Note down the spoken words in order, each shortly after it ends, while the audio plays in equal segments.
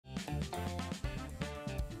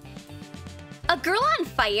A girl on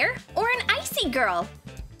fire or an icy girl?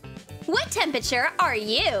 What temperature are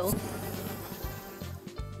you?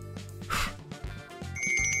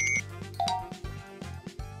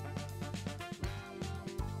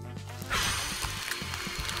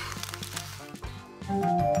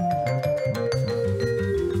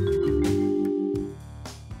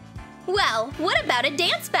 Well, what about a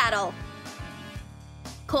dance battle?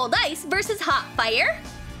 Cold ice versus hot fire?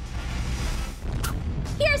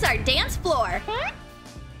 Here's our dance floor.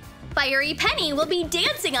 Fiery Penny will be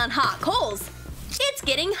dancing on hot coals. It's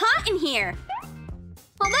getting hot in here.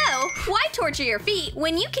 Although, why torture your feet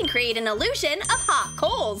when you can create an illusion of hot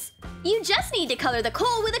coals? You just need to color the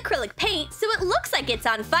coal with acrylic paint so it looks like it's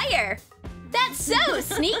on fire. That's so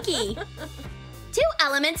sneaky! 2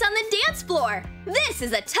 elements on the dance floor. This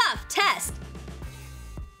is a tough test.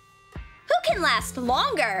 Who can last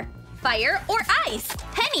longer? Fire or ice?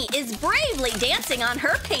 Penny is bravely dancing on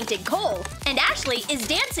her painted coal, and Ashley is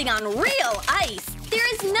dancing on real ice.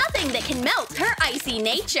 There is nothing that can melt her icy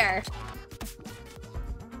nature.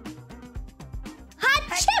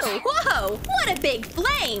 Achoo! Whoa! What a big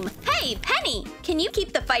flame! Hey, Penny, can you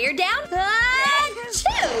keep the fire down?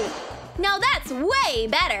 Achoo! Now that's way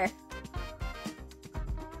better.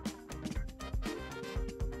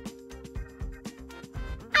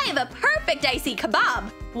 I have a perfect icy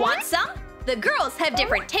kebab. Want some? The girls have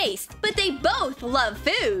different tastes, but they both love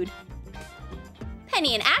food.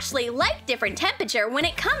 Penny and Ashley like different temperature when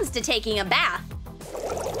it comes to taking a bath.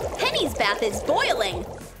 Penny's bath is boiling.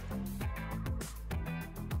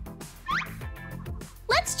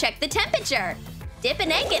 Let's check the temperature. Dip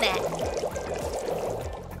an egg in it.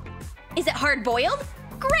 Is it hard-boiled?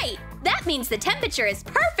 Great! That means the temperature is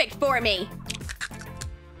perfect for me.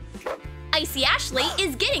 Icy Ashley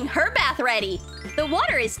is getting her bath ready. The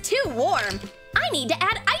water is too warm. I need to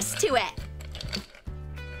add ice to it.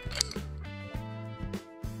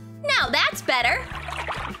 Now that's better.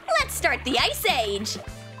 Let's start the ice age.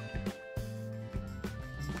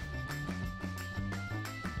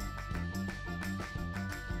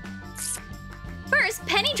 First,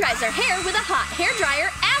 Penny dries her hair with a hot hairdryer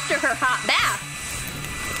after her hot bath.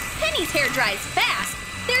 Penny's hair dries fast.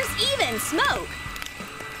 There's even smoke.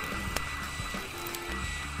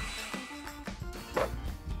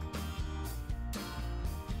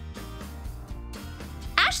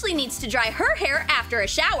 Ashley needs to dry her hair after a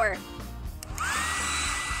shower.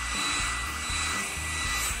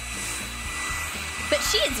 But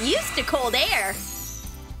she is used to cold air.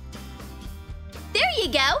 There you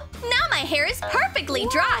go! Now my hair is perfectly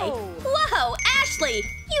dry! Whoa, Ashley!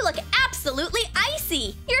 You look absolutely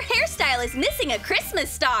icy! Your hairstyle is missing a Christmas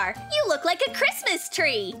star! You look like a Christmas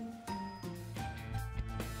tree!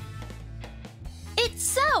 It's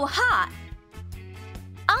so hot!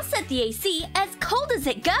 I'll set the AC as cold as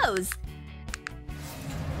it goes.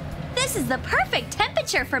 This is the perfect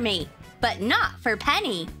temperature for me, but not for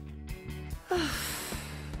Penny.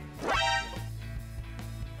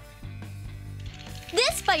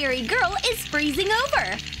 This fiery girl is freezing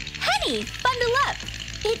over. Penny, bundle up.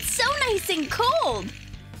 It's so nice and cold.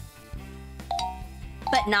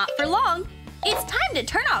 But not for long. It's time to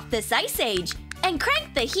turn off this ice age and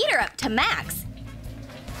crank the heater up to max.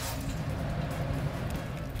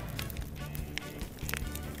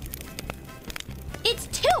 It's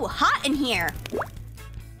too hot in here.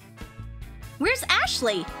 Where's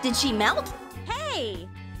Ashley? Did she melt? Hey!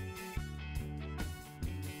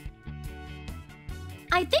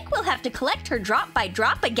 I think we'll have to collect her drop by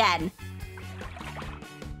drop again.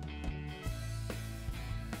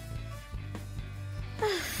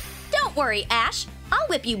 Don't worry, Ash. I'll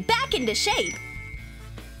whip you back into shape.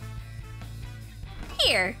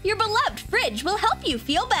 Here, your beloved fridge will help you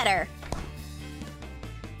feel better.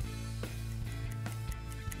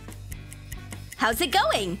 How's it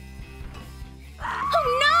going?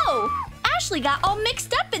 Oh no! Ashley got all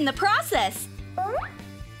mixed up in the process.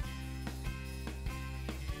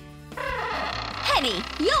 Penny,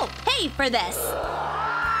 you'll pay for this!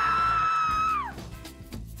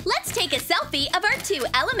 Let's take a selfie of our 2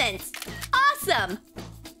 elements! Awesome!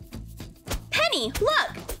 Penny,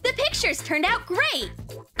 look! The pictures turned out great!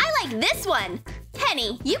 I like this one!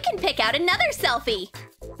 Penny, you can pick out another selfie!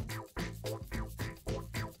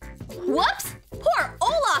 Whoops! Poor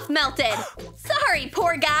Olaf melted! Sorry,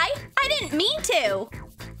 poor guy! I didn't mean to!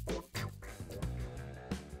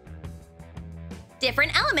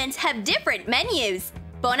 Different elements have different menus.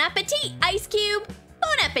 Bon appetit, Ice Cube!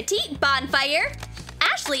 Bon appetit, Bonfire!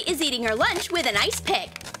 Ashley is eating her lunch with an ice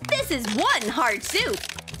pick. This is one hard soup.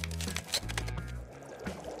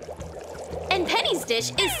 And Penny's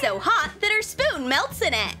dish is so hot that her spoon melts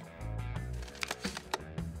in it.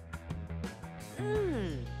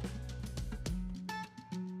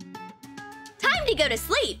 Time to go to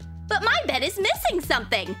sleep, but my bed is missing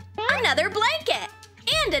something. Another blanket.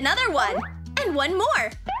 And another one. And one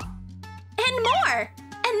more. And more.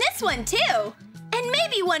 And this one too. And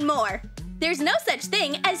maybe one more. There's no such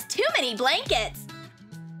thing as too many blankets.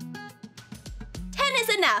 10 is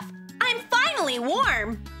enough. I'm finally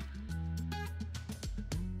warm.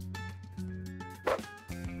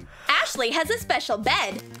 Ashley has a special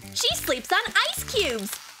bed. She sleeps on ice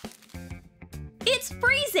cubes. It's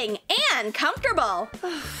freezing and comfortable.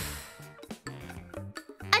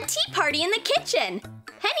 A tea party in the kitchen.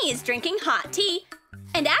 Penny is drinking hot tea,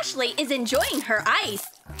 and Ashley is enjoying her ice.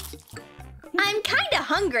 I'm kinda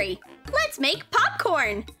hungry. Let's make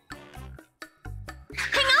popcorn.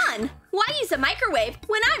 Hang on! Why use a microwave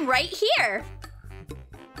when I'm right here?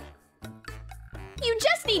 You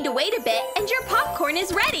just need to wait a bit and your popcorn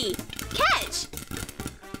is ready. Catch!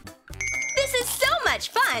 This is so much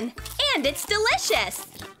fun, and it's delicious.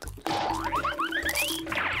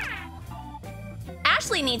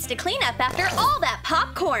 Ashley needs to clean up after all that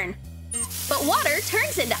popcorn. But water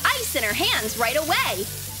turns into ice in her hands right away.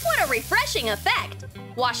 What a refreshing effect!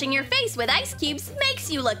 Washing your face with ice cubes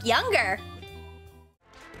makes you look younger.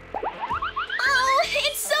 Oh,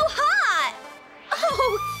 it's so hot!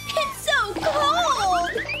 Oh, it's so cold!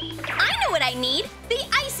 I know what I need, the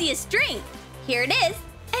iciest drink. Here it is,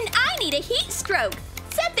 and I need a heat stroke.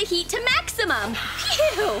 Set the heat to maximum.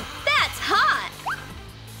 Phew, that's hot!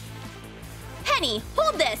 Penny,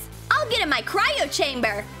 hold this. I'll get in my cryo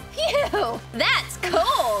chamber. Phew, that's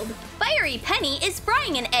cold. Fiery Penny is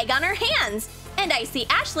frying an egg on her hands. And I see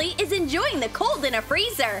Ashley is enjoying the cold in a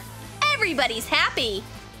freezer. Everybody's happy.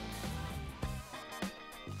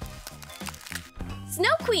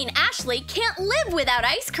 Snow Queen Ashley can't live without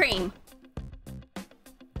ice cream.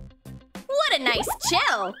 What a nice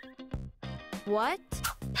chill. What?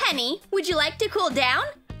 Penny, would you like to cool down?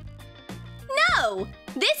 No!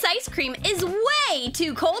 This ice cream is way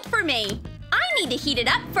too cold for me. I need to heat it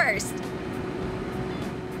up first.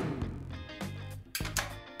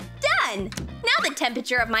 Done! Now the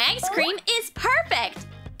temperature of my ice cream is perfect.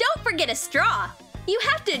 Don't forget a straw. You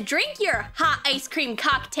have to drink your hot ice cream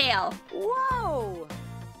cocktail. Whoa!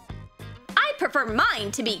 I prefer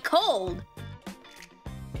mine to be cold.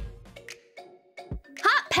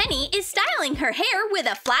 Hot Penny is styling her hair with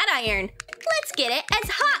a flat iron. Let's get it as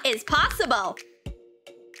hot as possible.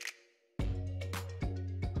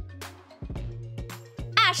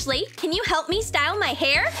 Ashley, can you help me style my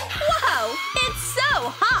hair? Whoa, it's so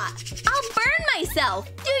hot! I'll burn myself.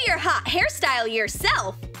 Do your hot hairstyle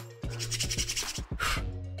yourself.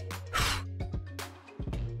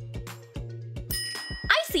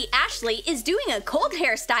 I see Ashley is doing a cold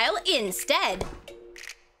hairstyle instead.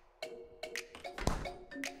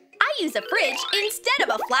 I use a fridge instead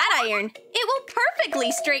of a flat iron. It will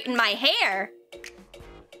perfectly straighten my hair.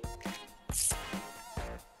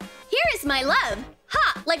 Here is my love,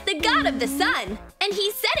 hot like the god of the sun, and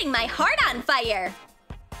he's setting my heart on fire.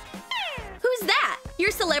 Who's that?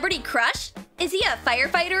 Your celebrity crush? Is he a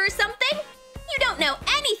firefighter or something? You don't know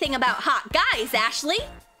anything about hot guys, Ashley.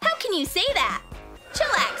 How can you say that?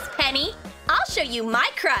 Chillax, Penny. I'll show you my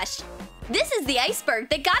crush. This is the iceberg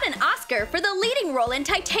that got an Oscar for the leading role in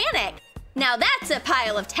Titanic. Now that's a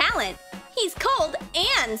pile of talent. He's cold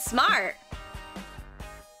and smart.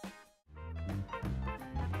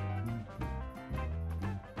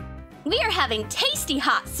 We are having tasty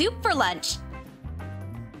hot soup for lunch.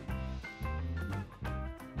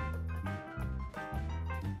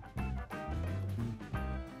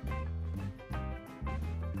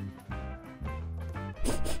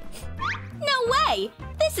 No way!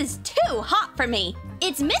 This is too hot for me.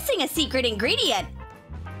 It's missing a secret ingredient.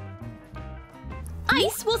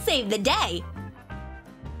 Ice will save the day.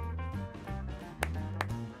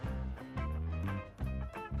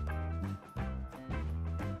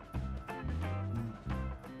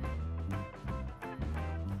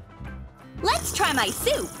 Let's try my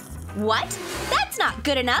soup. What? That's not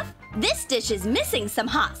good enough. This dish is missing some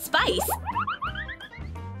hot spice.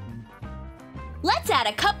 Let's add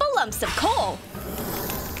a couple lumps of coal.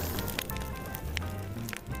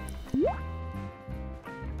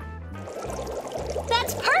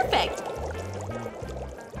 That's perfect!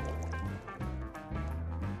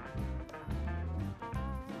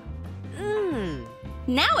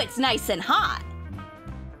 Now it's nice and hot.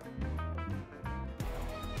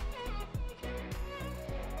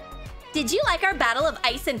 Did you like our battle of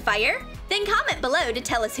ice and fire? Then comment below to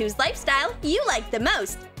tell us whose lifestyle you like the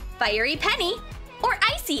most, Fiery Penny or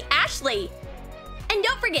Icy Ashley. And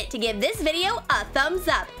don't forget to give this video a thumbs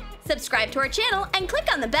up Subscribe to our channel and click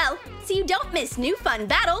on the bell so you don't miss new fun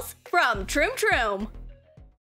battles from Troom.